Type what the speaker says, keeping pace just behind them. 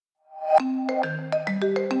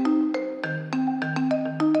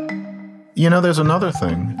You know, there's another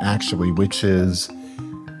thing, actually, which is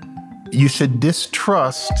you should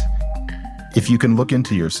distrust, if you can look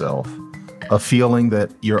into yourself, a feeling that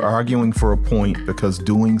you're arguing for a point because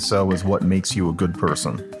doing so is what makes you a good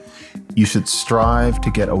person. You should strive to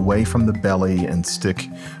get away from the belly and stick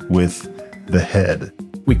with the head.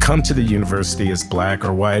 We come to the university as Black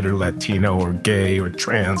or white or Latino or gay or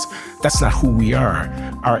trans. That's not who we are.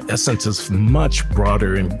 Our essence is much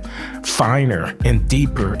broader and finer and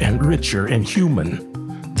deeper and richer and human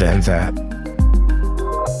than that.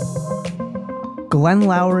 Glenn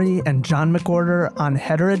Loury and John McWhorter on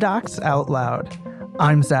Heterodox Out Loud.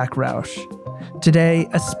 I'm Zach Rausch. Today,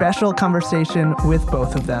 a special conversation with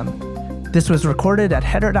both of them. This was recorded at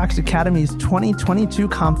Heterodox Academy's 2022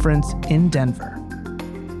 conference in Denver.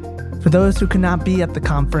 For those who could not be at the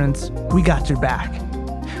conference, we got your back.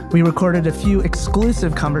 We recorded a few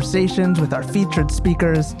exclusive conversations with our featured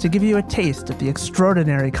speakers to give you a taste of the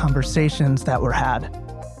extraordinary conversations that were had.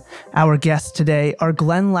 Our guests today are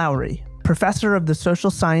Glenn Loury, professor of the social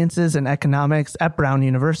sciences and economics at Brown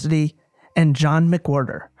University, and John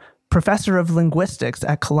McWhorter, professor of linguistics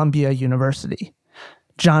at Columbia University.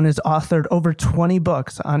 John has authored over 20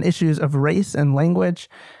 books on issues of race and language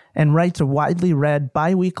and writes a widely read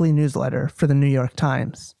bi-weekly newsletter for the New York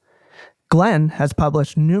Times. Glenn has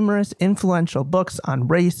published numerous influential books on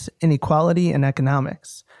race, inequality, and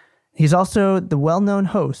economics. He's also the well-known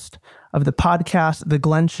host of the podcast The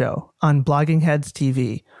Glenn Show on Blogging Heads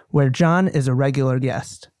TV, where John is a regular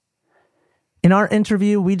guest. In our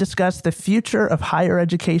interview, we discuss the future of higher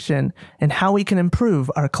education and how we can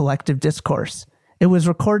improve our collective discourse. It was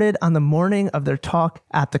recorded on the morning of their talk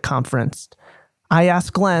at the conference. I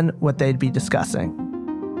asked Glenn what they'd be discussing.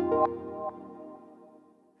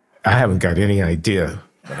 I haven't got any idea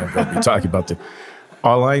what I'm going to be talking about.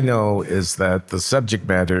 All I know is that the subject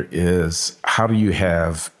matter is how do you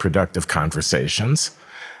have productive conversations?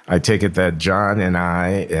 I take it that John and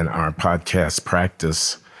I in our podcast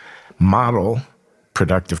practice model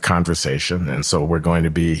productive conversation. And so we're going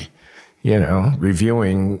to be,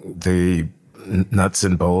 reviewing the nuts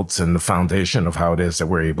and bolts and the foundation of how it is that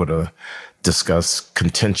we're able to discuss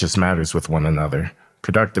contentious matters with one another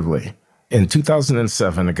productively. In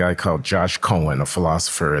 2007, a guy called Josh Cohen, a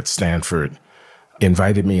philosopher at Stanford,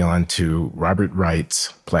 invited me on to Robert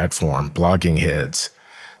Wright's platform, Blogging Heads,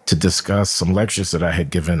 to discuss some lectures that I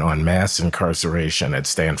had given on mass incarceration at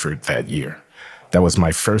Stanford that year. That was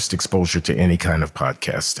my first exposure to any kind of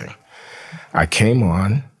podcasting. I came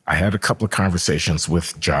on. I had a couple of conversations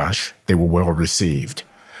with Josh. They were well received.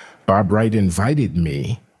 Bob Wright invited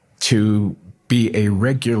me to be a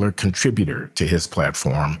regular contributor to his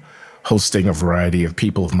platform, hosting a variety of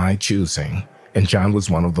people of my choosing. And John was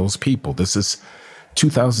one of those people. This is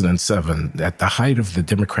 2007, at the height of the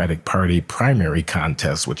Democratic Party primary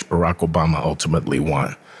contest, which Barack Obama ultimately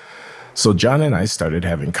won. So John and I started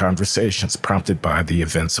having conversations prompted by the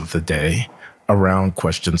events of the day around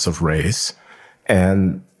questions of race.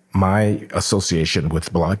 And my association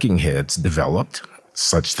with Blogging Heads developed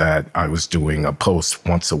such that I was doing a post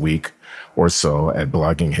once a week or so at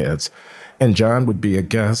Blogging Heads. And John would be a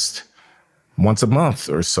guest once a month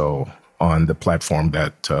or so on the platform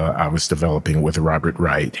that I was developing with Robert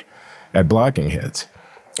Wright at Blogging Heads.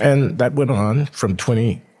 And that went on from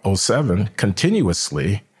 2007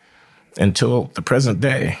 continuously until the present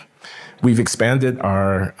day. We've expanded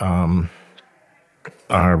our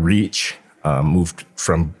reach, moved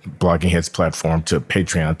from Blogging Heads platform to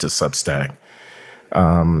Patreon to Substack,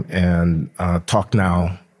 and talk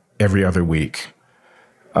now every other week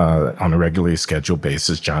on a regularly scheduled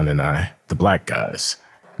basis, John and I, the Black guys.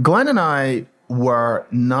 Glenn and I were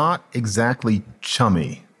not exactly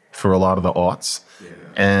chummy for a lot of the aughts. Yeah.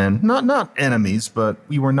 And not enemies, but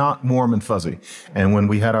we were not warm and fuzzy. And when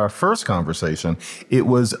we had our first conversation, it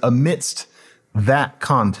was amidst that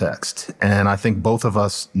context. And I think both of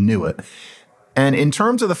us knew it. And in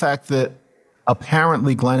terms of the fact that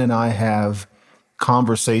apparently Glenn and I have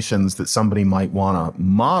conversations that somebody might want to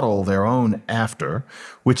model their own after,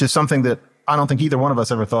 which is something that I don't think either one of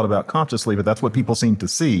us ever thought about consciously, but that's what people seem to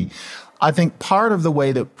see. I think part of the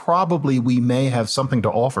way that probably we may have something to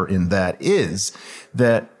offer in that is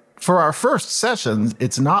that for our first sessions,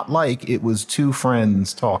 it's not like it was two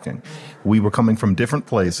friends talking. We were coming from different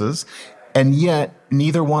places, and yet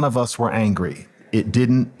neither one of us were angry. It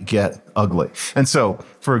didn't get ugly. And so,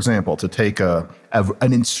 for example, to take an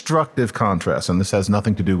instructive contrast, and this has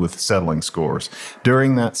nothing to do with settling scores,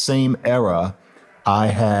 during that same era, I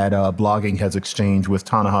had a Blogging Heads exchange with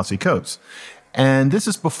Ta-Nehisi Coates. And this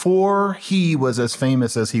is before he was as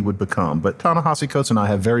famous as he would become. But Ta-Nehisi Coates and I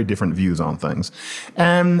have very different views on things.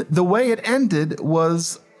 And the way it ended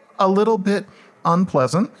was a little bit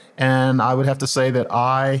unpleasant. And I would have to say that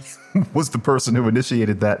I was the person who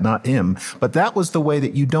initiated that, not him. But that was the way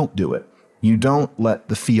that you don't do it. You don't let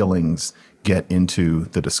the feelings get into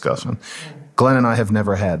the discussion. Glenn and I have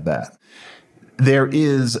never had that. There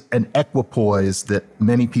is an equipoise that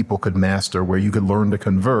many people could master where you could learn to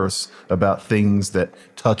converse about things that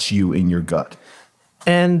touch you in your gut.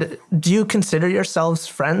 And do you consider yourselves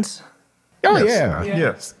friends? Oh, Yes. yeah.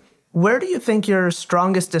 Yes. Where do you think your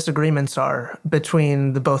strongest disagreements are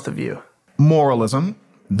between the both of you? Moralism,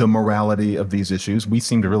 the morality of these issues, we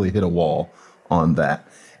seem to really hit a wall on that,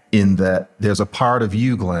 in that there's a part of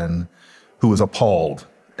you, Glenn, who is appalled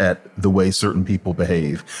at the way certain people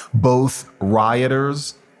behave, both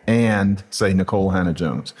rioters and, say, Nicole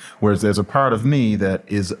Hannah-Jones. Whereas there's a part of me that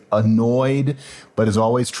is annoyed, but is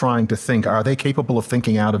always trying to think, are they capable of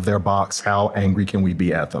thinking out of their box? How angry can we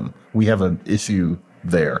be at them? We have an issue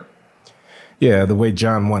there. Yeah, the way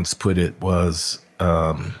John once put it was,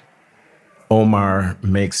 Omar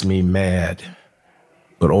makes me mad,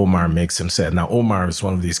 but Omar makes him sad. Now, Omar is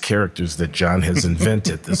one of these characters that John has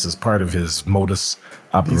invented. This is part of his modus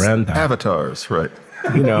operandi. Avatars, right.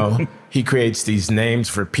 You know, he creates these names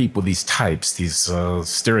for people, these types, these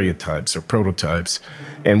stereotypes or prototypes.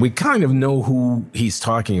 And we kind of know who he's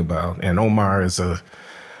talking about. And Omar is a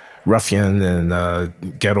ruffian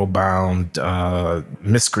and ghetto-bound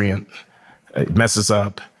miscreant, messes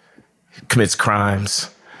up, commits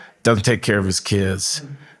crimes, doesn't take care of his kids,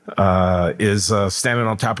 is standing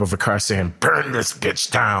on top of a car saying, burn this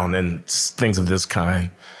bitch down, and things of this kind.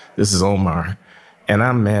 This is Omar. And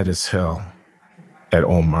I'm mad as hell at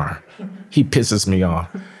Omar. He pisses me off.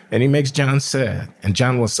 And he makes John sad. And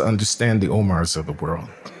John wants to understand the Omars of the world.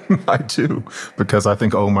 I do, because I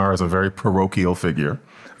think Omar is a very parochial figure.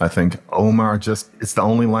 I think Omar it's the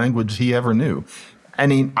only language he ever knew. I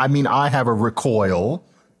mean, I have a recoil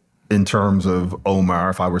in terms of Omar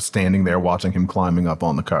if I were standing there watching him climbing up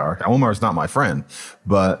on the car. Omar's not my friend,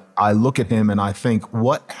 but I look at him and I think,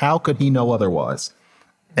 how could he know otherwise?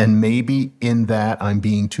 And maybe in that I'm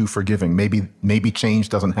being too forgiving. Maybe change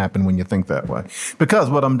doesn't happen when you think that way. Because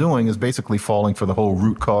what I'm doing is basically falling for the whole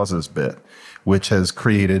root causes bit, which has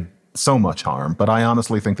created so much harm. But I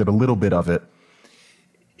honestly think that a little bit of it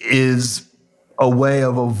is a way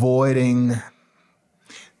of avoiding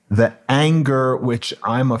the anger, which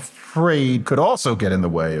I'm afraid could also get in the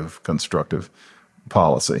way of constructive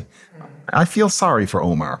policy. I feel sorry for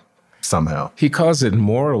Omar somehow. He calls it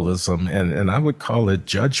moralism, and I would call it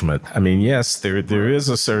judgment. I mean, yes, there is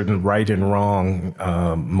a certain right and wrong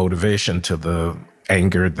motivation to the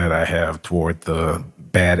anger that I have toward the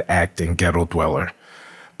bad acting ghetto dweller.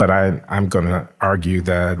 But I'm going to argue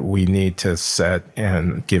that we need to set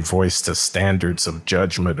and give voice to standards of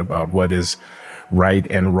judgment about what is right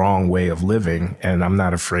and wrong way of living. And I'm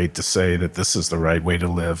not afraid to say that this is the right way to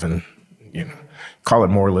live, and, call it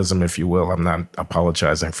moralism if you will. I'm not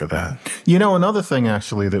apologizing for that. Another thing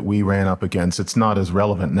actually that we ran up against, it's not as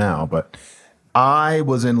relevant now, but I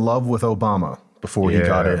was in love with Obama before he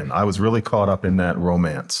got in. I was really caught up in that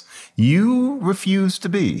romance. You refused to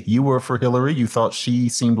be. You were for Hillary. You thought she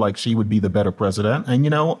seemed like she would be the better president. And,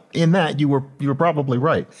 in that you were probably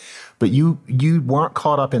right. But you weren't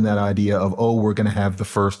caught up in that idea of, we're going to have the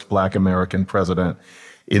first Black American president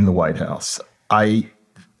in the White House.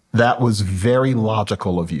 That was very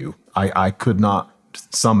logical of you. I could not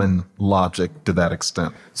summon logic to that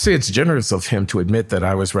extent. See, it's generous of him to admit that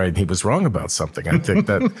I was right and he was wrong about something. I think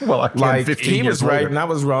that Well, I can 15 he years was right later. and I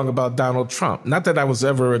was wrong about Donald Trump. Not that I was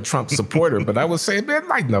ever a Trump supporter, but I was saying, man,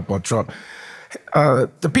 lighten up on Trump.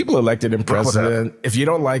 The people elected him president. If you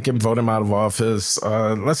don't like him, vote him out of office.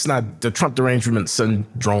 The Trump derangement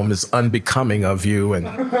syndrome is unbecoming of you. And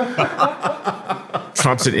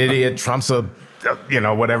Trump's an idiot. Trump's a,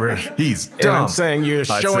 whatever. He's And dumb. I'm saying you're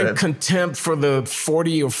I showing said. contempt for the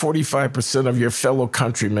 40 or 45% of your fellow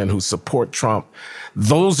countrymen who support Trump.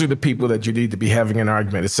 Those are the people that you need to be having an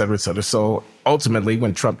argument, et cetera, et cetera. So ultimately,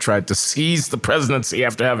 when Trump tried to seize the presidency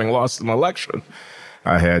after having lost an election,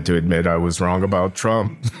 I had to admit I was wrong about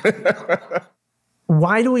Trump.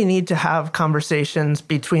 Why do we need to have conversations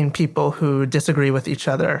between people who disagree with each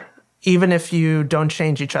other, even if you don't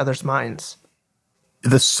change each other's minds?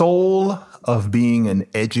 The soul of being an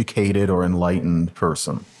educated or enlightened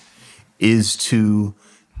person is to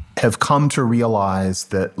have come to realize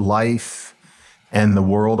that life and the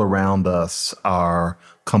world around us are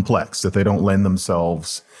complex, that they don't lend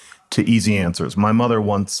themselves to easy answers. My mother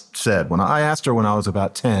once said, when I asked her when I was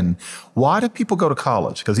about 10, why do people go to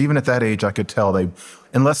college? Because even at that age, I could tell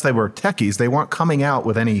unless they were techies, they weren't coming out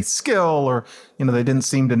with any skill, or, they didn't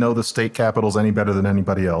seem to know the state capitals any better than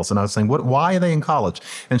anybody else. And I was saying, why are they in college?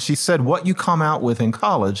 And she said, what you come out with in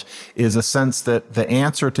college is a sense that the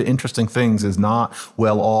answer to interesting things is not,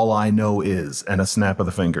 well, all I know is, and a snap of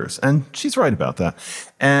the fingers. And she's right about that.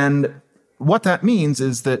 And what that means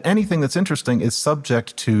is that anything that's interesting is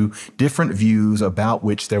subject to different views about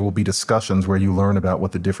which there will be discussions where you learn about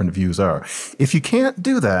what the different views are. If you can't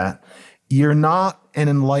do that, you're not an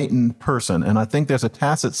enlightened person. And I think there's a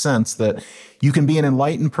tacit sense that you can be an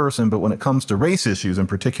enlightened person, but when it comes to race issues in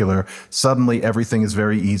particular, suddenly everything is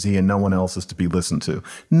very easy and no one else is to be listened to.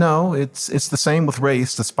 No, it's the same with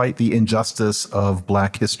race, despite the injustice of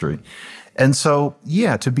Black history. And so,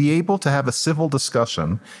 to be able to have a civil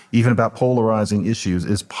discussion, even about polarizing issues,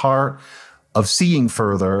 is part of seeing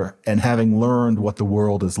further and having learned what the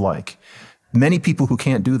world is like. Many people who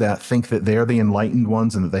can't do that think that they're the enlightened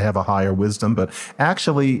ones and that they have a higher wisdom, but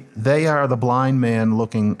actually they are the blind man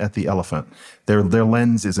looking at the elephant. Their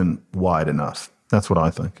lens isn't wide enough. That's what I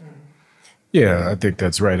think. Yeah, I think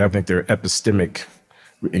that's right. I think they're epistemic.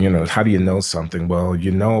 How do you know something? Well,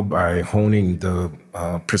 by honing the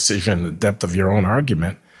precision, the depth of your own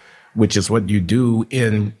argument, which is what you do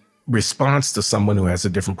in response to someone who has a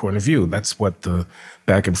different point of view. That's what the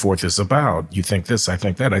back and forth is about. You think this, I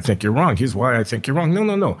think that, I think you're wrong. Here's why I think you're wrong.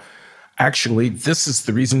 No. Actually, this is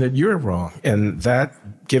the reason that you're wrong. And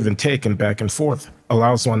that give and take and back and forth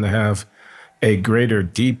allows one to have a greater,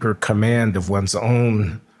 deeper command of one's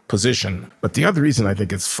own position. But the other reason I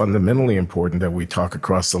think it's fundamentally important that we talk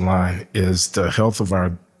across the line is the health of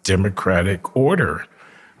our democratic order.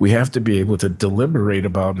 We have to be able to deliberate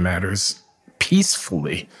about matters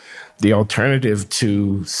peacefully. The alternative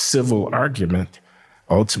to civil argument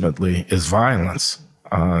ultimately is violence.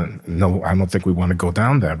 No, I don't think we want to go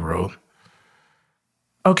down that road.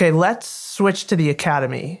 Okay, let's switch to the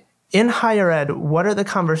academy. In higher ed, what are the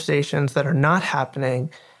conversations that are not happening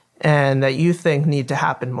and that you think need to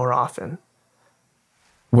happen more often?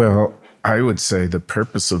 Well, I would say the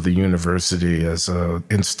purpose of the university as an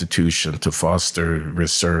institution to foster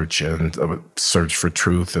research and a search for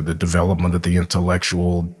truth and the development of the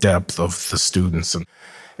intellectual depth of the students,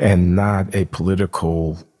 and not a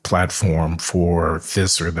political platform for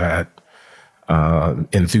this or that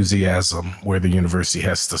enthusiasm where the university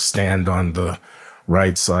has to stand on the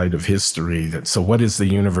right side of history. So what is the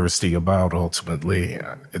university about ultimately?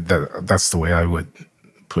 That's the way I would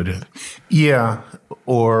put it. Yeah,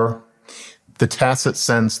 or the tacit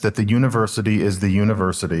sense that the university is the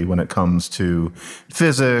university when it comes to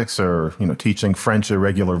physics or, teaching French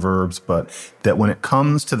irregular verbs, but that when it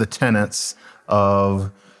comes to the tenets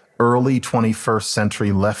of early 21st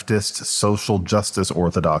century leftist social justice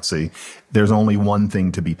orthodoxy, there's only one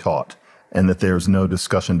thing to be taught, and that there's no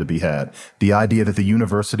discussion to be had. The idea that the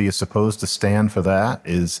university is supposed to stand for that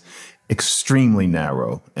is extremely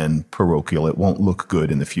narrow and parochial. It won't look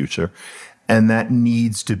good in the future. And that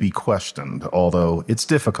needs to be questioned, although it's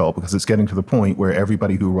difficult because it's getting to the point where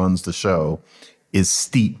everybody who runs the show is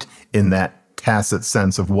steeped in that tacit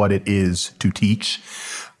sense of what it is to teach.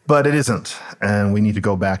 But it isn't, and we need to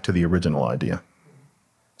go back to the original idea.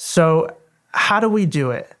 So how do we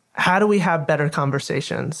do it? How do we have better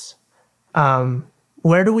conversations?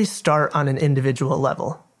 Where do we start on an individual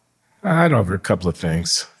level? I'd offer a couple of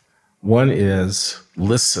things. One is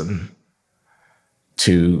listen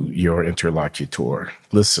to your interlocutor.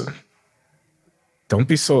 Listen. Don't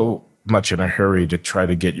be so much in a hurry to try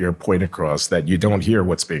to get your point across that you don't hear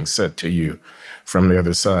what's being said to you from the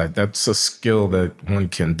other side. That's a skill that one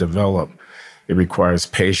can develop. It requires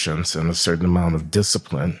patience and a certain amount of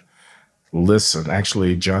discipline. Listen.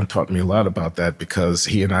 Actually, John taught me a lot about that because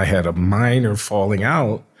he and I had a minor falling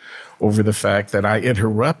out over the fact that I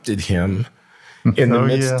interrupted him in the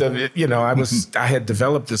midst of it. I had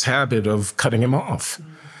developed this habit of cutting him off.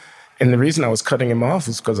 And the reason I was cutting him off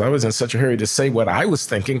was because I was in such a hurry to say what I was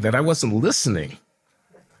thinking that I wasn't listening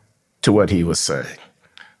to what he was saying.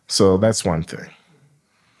 So that's one thing.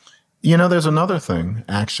 There's another thing,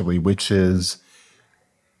 actually, which is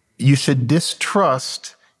you should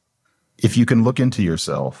distrust, if you can look into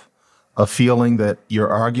yourself, a feeling that you're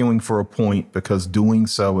arguing for a point because doing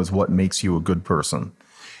so is what makes you a good person.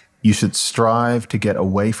 You should strive to get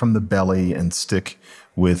away from the belly and stick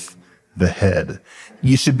with the head.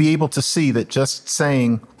 You should be able to see that just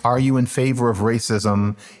saying, are you in favor of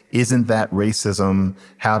racism? Isn't that racism?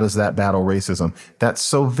 How does that battle racism? That's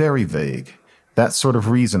so very vague. That sort of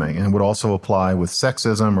reasoning, and would also apply with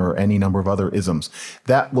sexism or any number of other isms,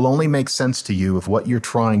 that will only make sense to you if what you're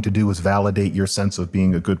trying to do is validate your sense of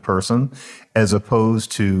being a good person, as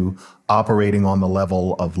opposed to operating on the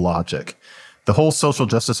level of logic. The whole social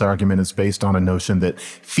justice argument is based on a notion that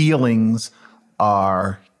feelings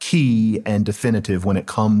are key and definitive when it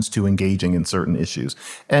comes to engaging in certain issues.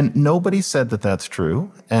 And nobody said that that's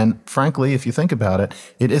true. And frankly, if you think about it,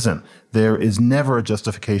 it isn't. There is never a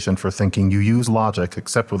justification for thinking you use logic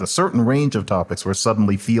except with a certain range of topics where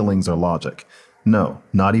suddenly feelings are logic. No,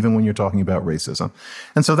 not even when you're talking about racism.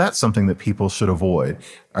 And so that's something that people should avoid.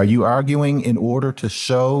 Are you arguing in order to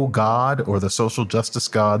show God or the social justice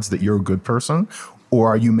gods that you're a good person? Or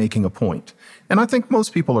are you making a point? And I think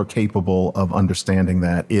most people are capable of understanding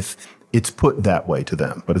that if it's put that way to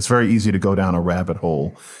them. But it's very easy to go down a rabbit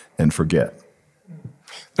hole and forget.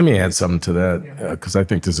 Let me add something to that, because I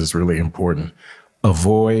think this is really important.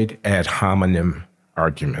 Avoid ad hominem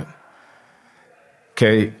argument.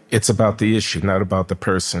 Okay, it's about the issue, not about the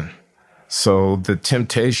person. So the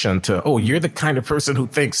temptation to, oh, you're the kind of person who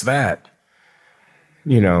thinks that,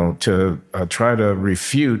 to try to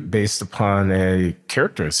refute based upon a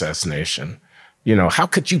character assassination. How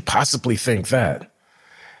could you possibly think that?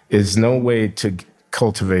 Is no way to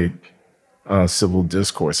cultivate civil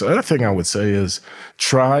discourse. The other thing I would say is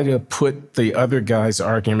try to put the other guy's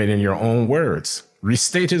argument in your own words.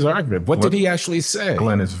 Restate his argument. What did he actually say?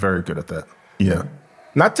 Glenn is very good at that. Yeah.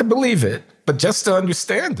 Not to believe it, but just to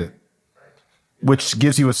understand it. Which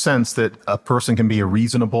gives you a sense that a person can be a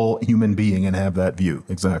reasonable human being and have that view.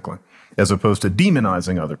 Exactly. As opposed to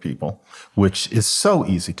demonizing other people, which is so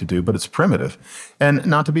easy to do, but it's primitive. And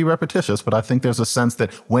not to be repetitious, but I think there's a sense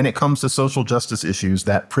that when it comes to social justice issues,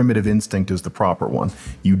 that primitive instinct is the proper one.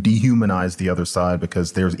 You dehumanize the other side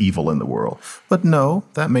because there's evil in the world. But no,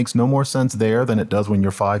 that makes no more sense there than it does when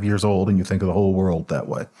you're 5 years old and you think of the whole world that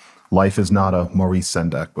way. Life is not a Maurice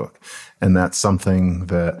Sendak book. And that's something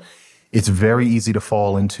that it's very easy to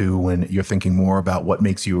fall into when you're thinking more about what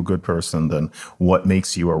makes you a good person than what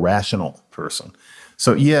makes you a rational person.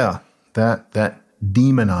 So yeah, that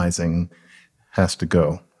demonizing has to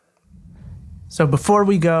go. So before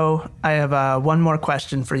we go, I have one more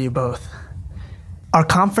question for you both. Our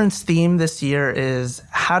conference theme this year is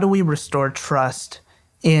how do we restore trust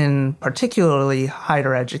in particularly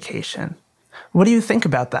higher education? What do you think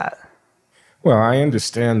about that? Well, I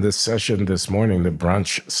understand this session this morning, the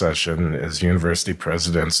brunch session, is university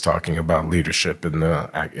presidents talking about leadership in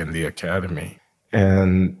the academy.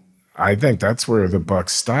 And I think that's where the buck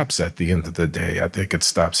stops at the end of the day. I think it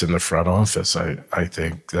stops in the front office. I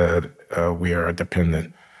think that we are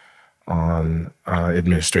dependent on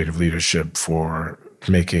administrative leadership for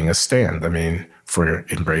making a stand. I mean, for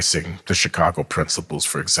embracing the Chicago principles,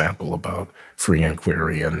 for example, about free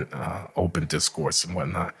inquiry and open discourse and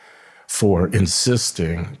whatnot, for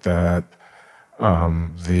insisting that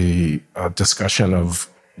the discussion of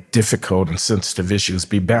difficult and sensitive issues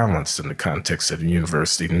be balanced in the context of the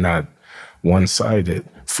university, not one-sided,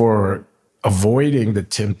 for avoiding the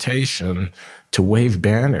temptation to wave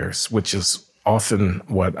banners, which is often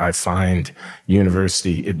what I find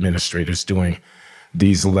university administrators doing,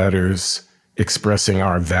 these letters expressing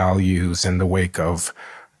our values in the wake of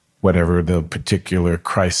whatever the particular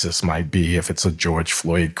crisis might be, if it's a George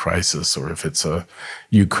Floyd crisis, or if it's a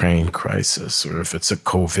Ukraine crisis, or if it's a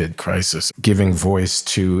COVID crisis, giving voice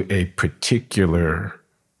to a particular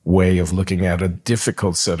way of looking at a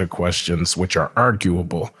difficult set of questions, which are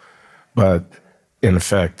arguable, but in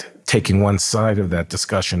effect, taking one side of that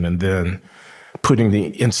discussion and then putting the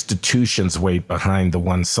institution's weight behind the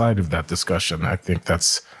one side of that discussion. I think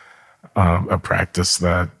that's a practice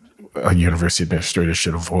that a university administrator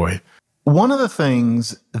should avoid. One of the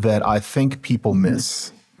things that I think people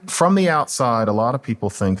miss from the outside, a lot of people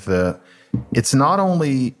think that it's not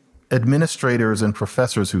only administrators and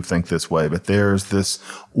professors who think this way, but there's this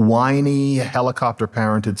whiny,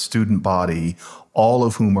 helicopter-parented student body, all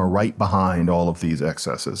of whom are right behind all of these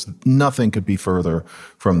excesses. Nothing could be further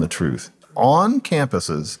from the truth. On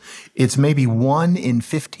campuses, it's maybe 1 in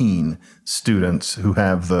 15 students who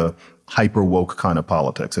have the hyper-woke kind of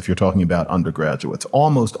politics. If you're talking about undergraduates,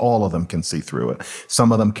 almost all of them can see through it.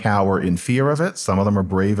 Some of them cower in fear of it. Some of them are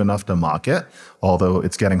brave enough to mock it, although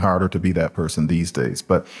it's getting harder to be that person these days.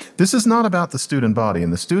 But this is not about the student body.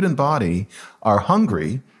 And the student body are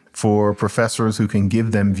hungry for professors who can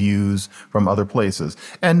give them views from other places.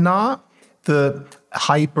 And not the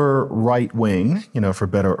hyper right wing, for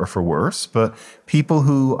better or for worse, but people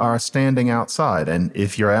who are standing outside. And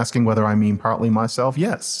if you're asking whether I mean partly myself,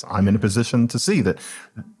 yes, I'm in a position to see that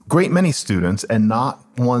great many students, and not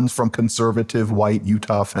ones from conservative white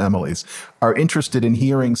Utah families, are interested in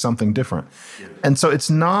hearing something different. And so it's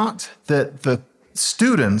not that the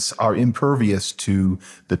students are impervious to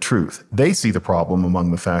the truth. They see the problem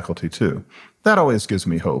among the faculty too. That always gives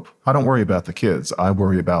me hope. I don't worry about the kids. I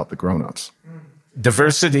worry about the grown-ups.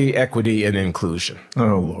 Diversity, equity, and inclusion.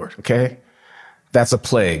 Oh, Lord. Okay? That's a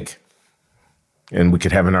plague. And we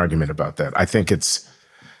could have an argument about that. I think it's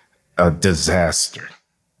a disaster.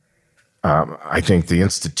 I think the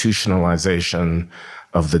institutionalization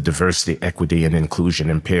of the diversity, equity, and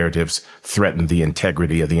inclusion imperatives threaten the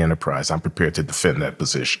integrity of the enterprise. I'm prepared to defend that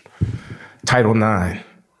position. Title IX,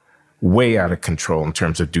 way out of control in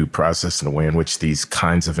terms of due process and the way in which these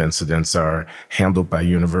kinds of incidents are handled by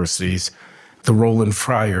universities. The Roland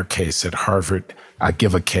Fryer case at Harvard, I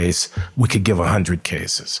give a case, we could give 100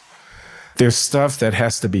 cases. There's stuff that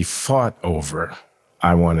has to be fought over,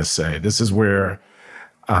 I want to say. This is where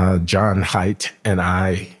John Haidt and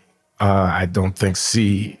I don't think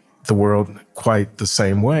see the world quite the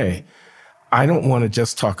same way. I don't want to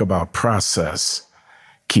just talk about process,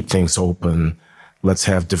 keep things open, let's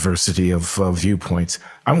have diversity of viewpoints.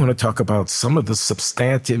 I want to talk about some of the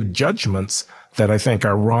substantive judgments that I think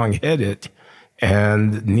are wrong-headed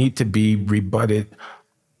and need to be rebutted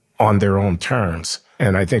on their own terms.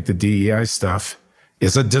 And I think the DEI stuff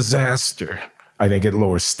is a disaster. I think it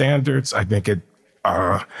lowers standards. I think it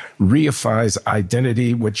reifies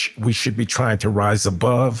identity, which we should be trying to rise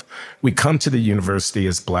above. We come to the university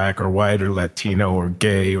as Black or white or Latino or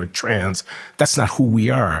gay or trans. That's not who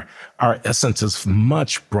we are. Our essence is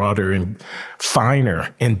much broader and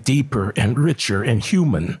finer and deeper and richer and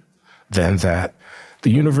human than that.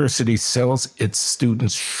 The university sells its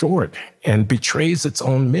students short and betrays its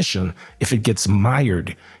own mission if it gets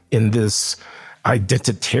mired in this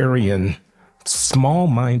identitarian,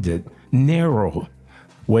 small-minded, narrow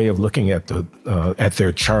way of looking at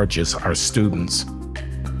their charges, our students.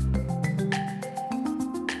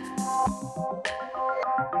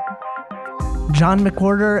 John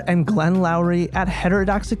McWhorter and Glenn Loury at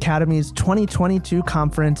Heterodox Academy's 2022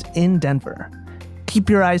 conference in Denver. Keep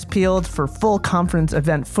your eyes peeled for full conference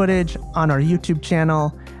event footage on our YouTube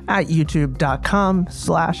channel at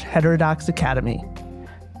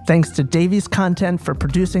youtube.com/heterodoxacademy. Thanks to Davies Content for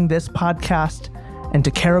producing this podcast, and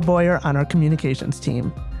to Kara Boyer on our communications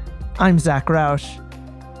team. I'm Zach Roush.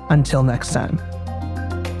 Until next time.